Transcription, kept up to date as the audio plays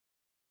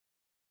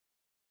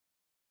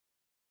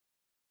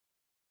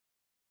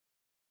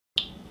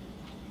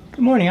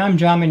Good morning, I'm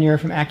John Manier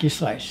from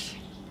Accu-Slice.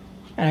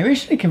 And I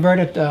recently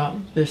converted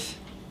this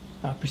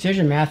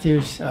Precision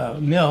Matthews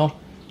mill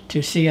to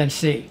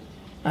CNC.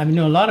 I've been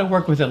doing a lot of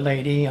work with it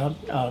lately,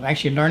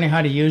 actually learning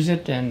how to use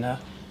it and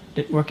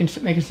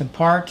making some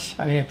parts.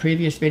 I made a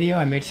previous video,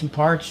 I made some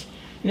parts.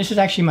 And this is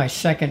actually my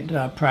second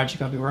project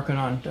I'll be working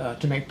on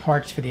to make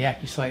parts for the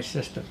Accu-Slice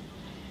system.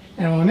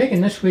 And what I'm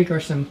making this week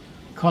are some,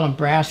 call them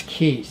brass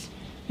keys.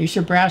 These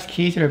are brass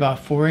keys that are about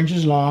 4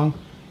 inches long,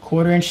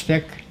 1/4 inch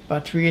thick,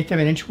 about 3/8 of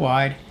an inch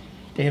wide.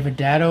 They have a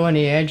dado on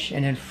the edge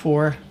and then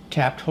 4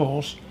 tapped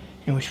holes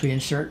in which we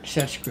insert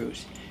set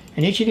screws.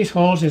 And each of these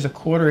holes is a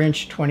 1/4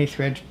 inch, 20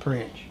 threads per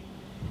inch.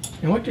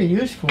 And what they're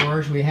used for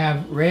is we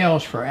have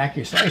rails for our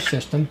Accu-Slice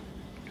system.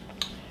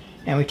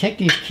 And we take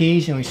these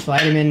keys and we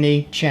slide them in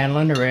the channel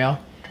in the rail.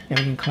 And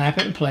we can clamp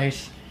it in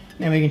place.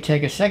 Then we can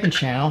take a second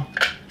channel,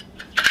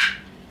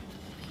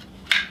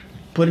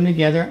 put them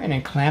together, and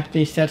then clamp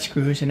these set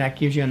screws, and that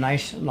gives you a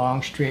nice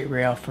long straight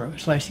rail for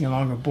slicing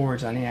longer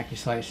boards on the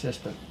Accu-Slice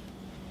system.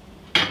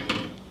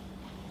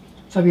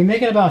 So I'll be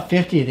making about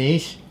 50 of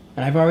these,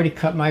 and I've already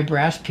cut my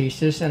brass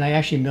pieces, and I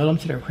actually milled them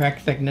to the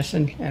correct thickness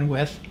and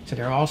width, so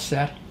they're all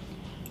set.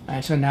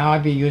 And so now I'll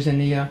be using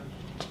the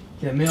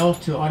mill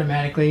to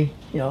automatically,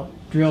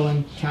 drill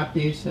and tap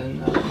these and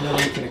mill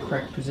them to the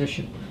correct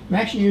position. I'm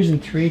actually using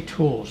 3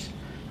 tools.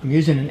 I'm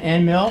using an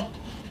end mill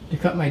to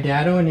cut my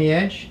dado in the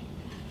edge.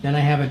 Then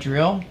I have a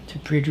drill to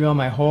pre-drill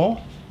my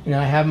hole, and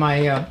then I have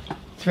my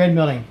thread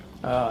milling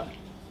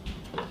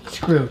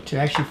screw to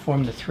actually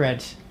form the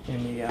threads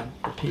in the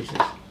pieces.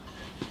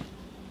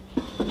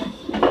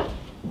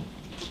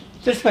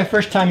 This is my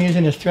first time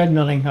using this thread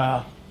milling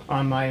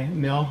on my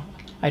mill.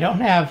 I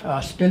don't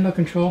have spindle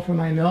control for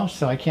my mill,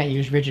 so I can't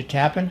use rigid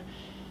tapping,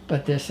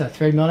 but this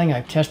thread milling,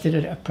 I've tested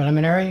it at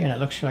preliminary, and it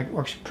looks like it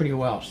works pretty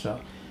well.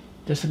 So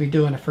this will be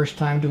doing the first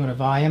time doing a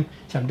volume,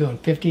 so I'm doing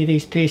 50 of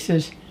these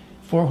pieces.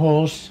 4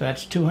 holes, so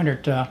that's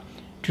 200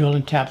 drill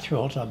and tap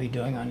thrills I'll be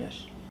doing on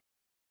this.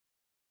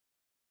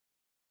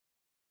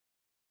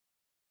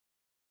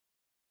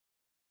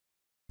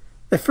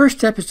 The first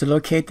step is to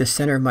locate the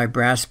center of my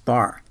brass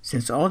bar,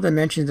 since all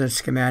dimensions of the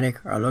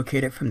schematic are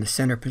located from the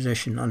center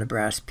position on the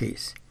brass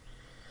piece.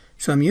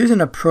 So I'm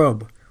using a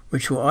probe,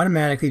 which will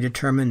automatically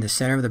determine the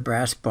center of the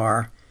brass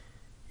bar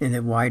in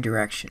the Y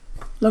direction.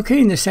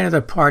 Locating the center of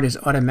the part is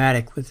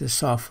automatic with this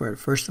software.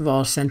 First of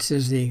all, it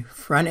senses the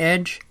front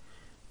edge,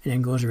 and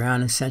then goes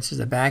around and senses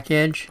the back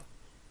edge,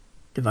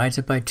 divides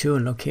it by 2,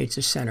 and locates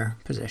the center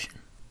position.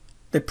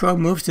 The probe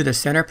moves to the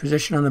center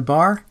position on the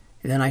bar,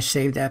 and then I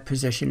save that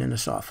position in the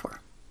software.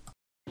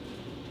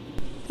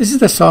 This is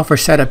the software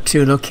setup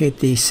to locate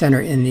the center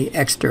in the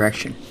X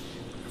direction.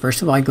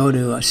 First of all, I go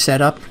to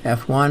Setup,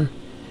 F1,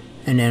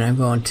 and then I'm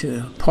going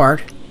to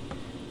Part,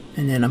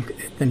 and then I'm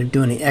going to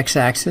do the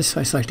X-axis, so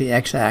I select the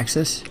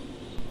X-axis.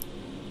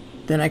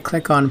 Then I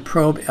click on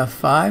Probe,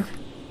 F5,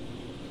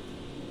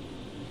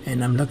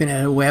 and I'm looking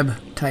at a web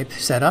type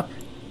setup.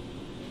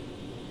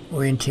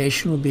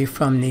 Orientation will be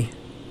from the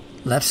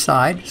left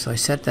side, so I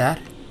set that.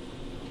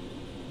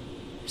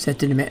 Set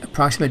the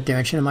approximate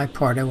dimension of my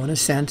part I want to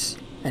sense,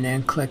 and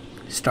then click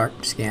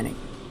Start Scanning.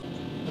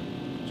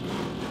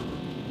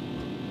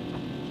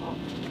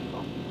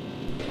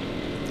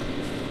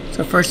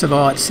 So first of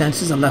all, it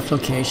senses the left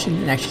location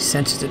and actually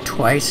senses it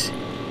twice.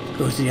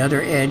 Goes to the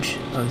other edge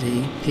of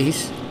the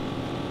piece,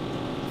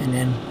 and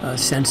then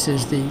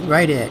senses the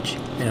right edge,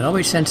 and it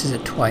always senses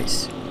it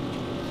twice.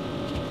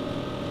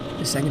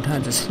 The second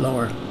time is a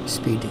slower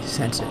speed to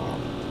sense it.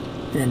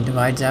 And then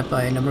divides that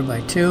by a number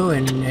by 2,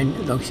 and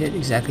then locates it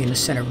exactly in the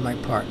center of my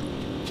part.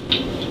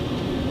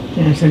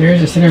 And so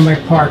there's the center of my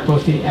part,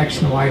 both the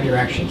X and Y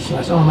directions. So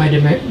that's all my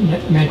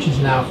dimensions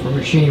now for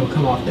machining will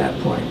come off that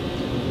point.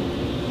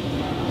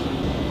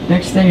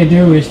 Next thing to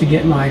do is to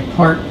get my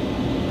part,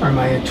 or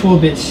my tool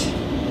bits,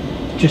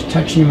 just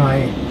touching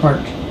my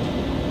part.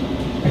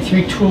 My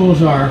 3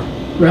 tools are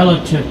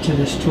relative to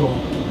this tool,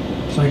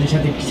 so I just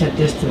have to set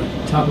this to the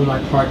top of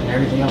my part and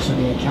everything else will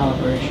be in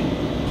calibration.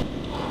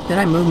 Then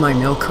I move my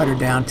mill cutter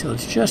down till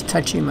it's just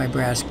touching my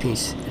brass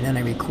piece, and then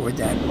I record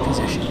that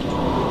position.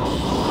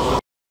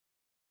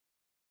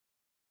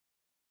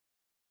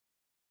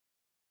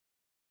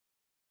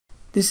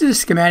 This is a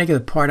schematic of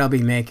the part I'll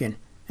be making,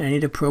 and I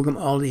need to program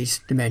all these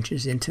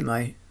dimensions into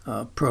my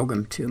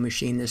program to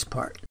machine this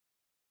part.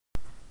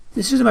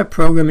 This is my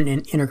program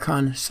in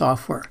Intercon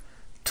software.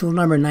 Tool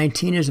number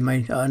 19 is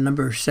my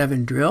number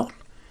 7 drill.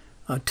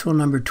 Tool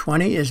number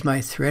 20 is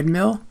my thread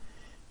mill.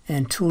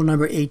 And tool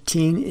number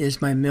 18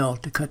 is my mill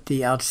to cut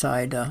the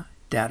outside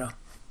dado.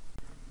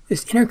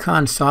 This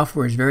Intercon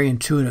software is very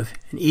intuitive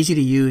and easy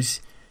to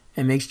use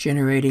and makes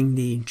generating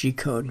the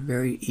G-code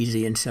very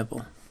easy and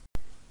simple.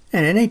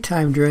 And at any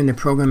time during the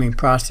programming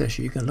process,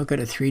 you can look at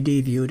a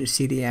 3D view to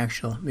see the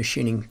actual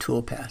machining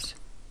toolpath.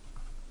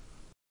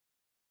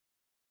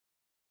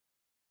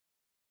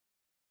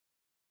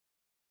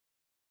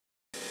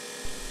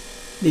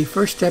 The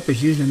first step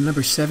is using the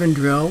number 7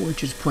 drill,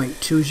 which is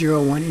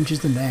 0.201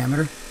 inches in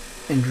diameter,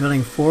 and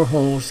drilling 4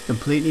 holes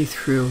completely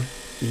through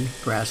the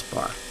brass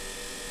bar.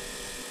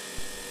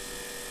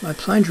 My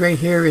plunge rate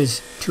here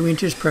is 2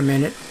 inches per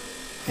minute,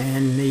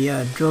 and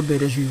the drill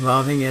bit is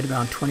revolving at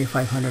about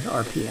 2500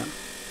 RPM.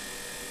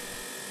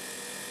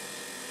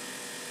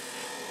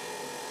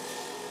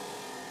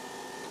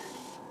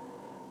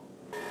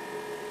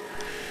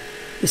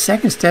 The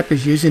second step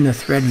is using the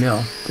thread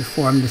mill to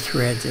form the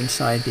threads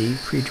inside the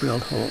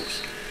pre-drilled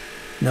holes.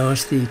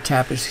 Notice the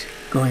tap is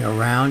going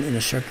around in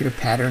a circular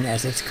pattern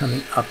as it's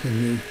coming up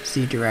in the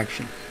Z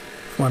direction,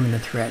 forming the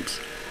threads.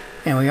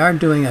 And we are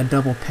doing a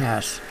double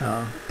pass.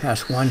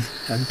 Pass one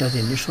does the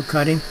initial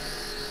cutting,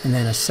 and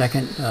then a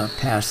second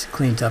pass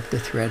cleans up the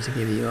threads to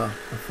give you a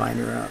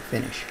finer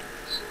finish.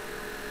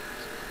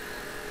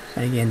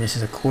 And again, this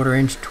is a 1/4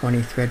 inch,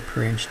 20 thread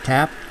per inch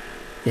tap.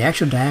 The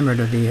actual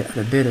diameter of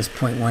the bit is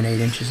 0.18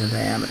 inches in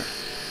diameter.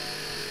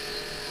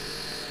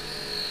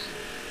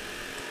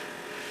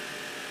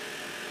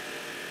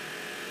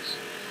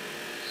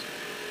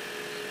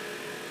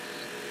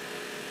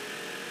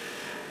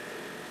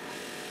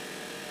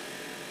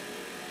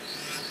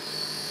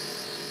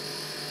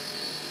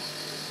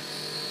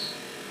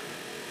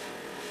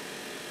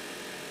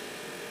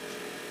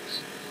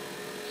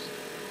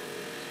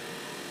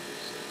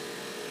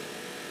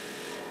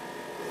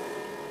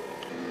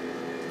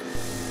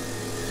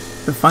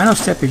 The final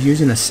step is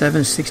using a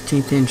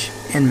 7/16 inch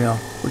end mill,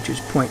 which is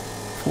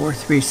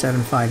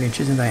 0.4375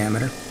 inches in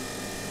diameter,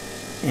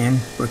 and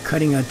we're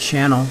cutting a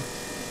channel,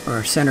 or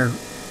a center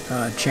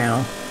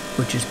channel,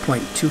 which is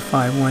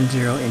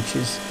 0.2510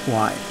 inches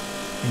wide,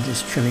 and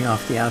just trimming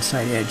off the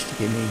outside edge to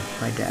give me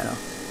my dado.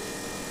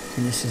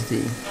 And this is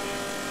the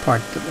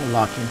part that will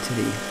lock into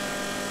the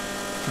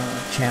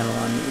channel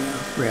on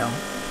the rail.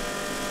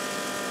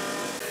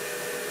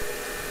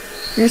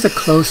 Here's a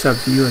close-up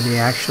view of the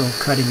actual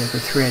cutting of the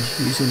thread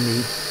using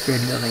the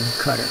thread milling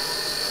cutter.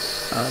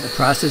 The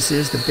process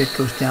is the bit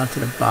goes down to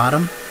the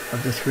bottom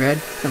of the thread.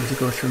 It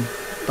goes from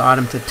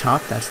bottom to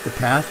top, that's the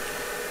path.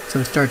 So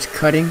it starts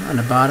cutting on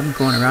the bottom,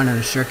 going around in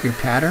a circular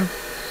pattern.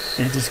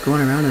 And it's just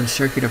going around in a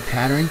circular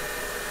pattern.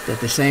 At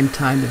the same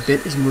time, the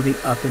bit is moving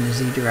up in the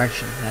Z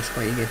direction. That's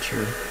why you get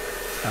your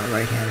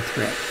right-hand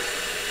thread.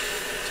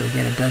 So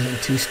again, it does it in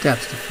 2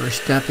 steps. The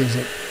first step is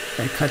it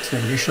cuts the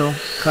initial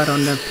cut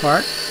on the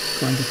part,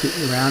 going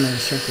completely around in a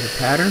circular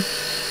pattern.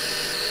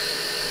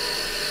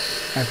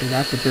 After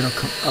that, the bit will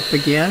come up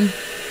again,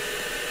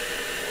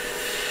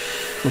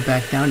 go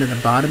back down to the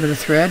bottom of the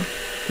thread,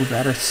 move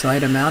out a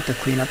slight amount to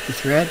clean up the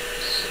thread,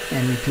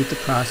 and repeat the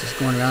process,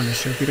 going around the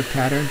circular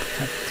pattern to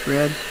cut the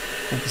thread.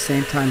 At the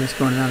same time it's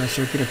going around the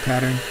circular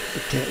pattern,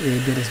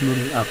 the bit is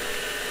moving up.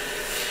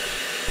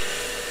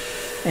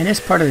 And this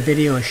part of the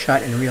video is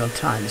shot in real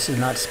time. This is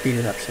not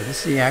speeded up, so this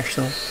is the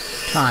actual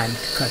time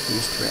to cut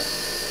these threads.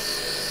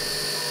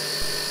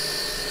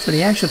 So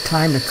the actual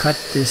time to cut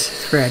this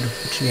thread,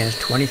 which again is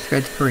 20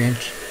 threads per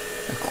inch,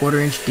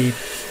 1/4 inch deep,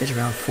 is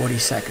around 40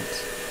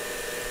 seconds.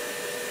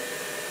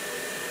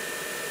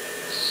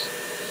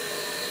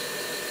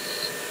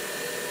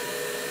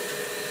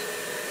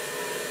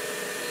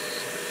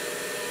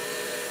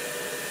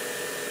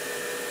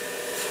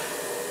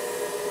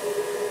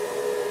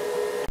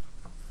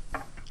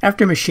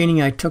 After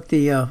machining, I took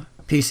the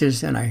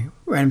pieces and I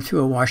ran them through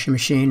a washing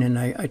machine, and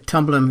I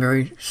tumbled them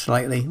very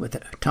slightly with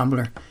a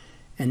tumbler.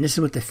 And this is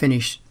what the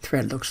finished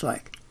thread looks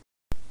like.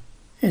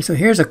 And so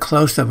here's a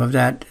close-up of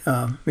that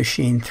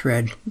machine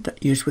thread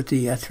used with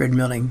the thread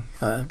milling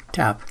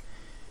tap.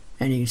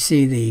 And you can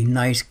see the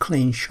nice,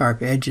 clean,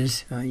 sharp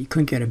edges. You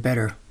couldn't get a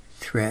better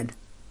thread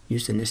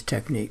used in this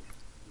technique.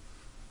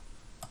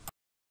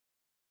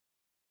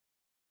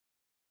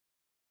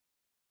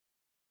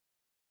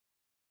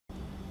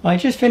 Well, I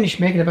just finished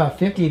making about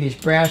 50 of these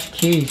brass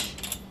keys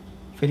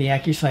for the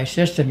Accu-Slice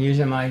system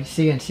using my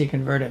CNC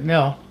converted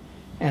mill.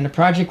 And the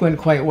project went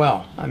quite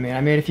well. I mean,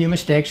 I made a few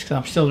mistakes because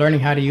I'm still learning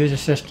how to use the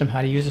system,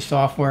 how to use the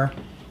software,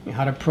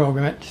 how to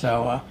program it.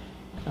 So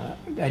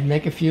I'd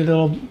make a few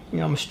little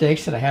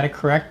mistakes that I had to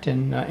correct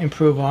and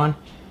improve on.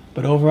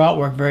 But overall, it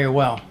worked very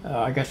well.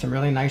 I got some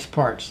really nice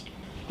parts.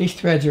 These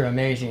threads are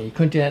amazing. You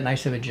couldn't do that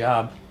nice of a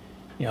job,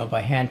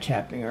 by hand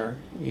tapping or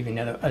even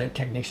other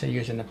techniques I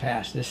used in the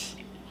past.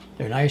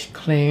 They're nice,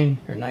 clean.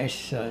 They're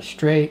nice,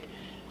 straight.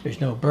 There's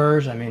no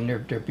burrs. I mean,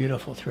 they're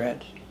beautiful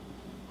threads.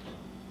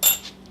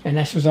 And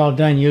this was all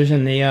done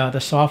using the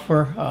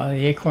software,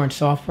 the Acorn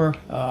software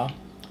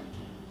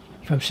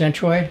from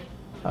Centroid,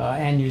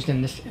 and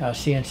using this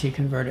CNC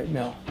converted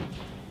mill.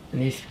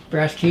 And these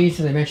brass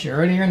keys, as I mentioned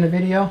earlier in the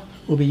video,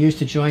 will be used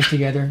to join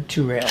together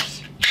 2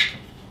 rails.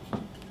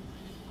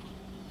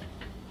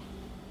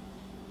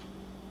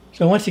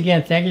 So once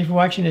again, thank you for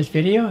watching this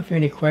video. If you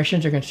have any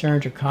questions or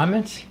concerns or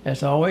comments,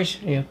 as always,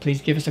 please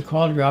give us a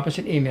call or drop us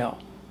an email.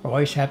 We're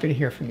always happy to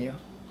hear from you.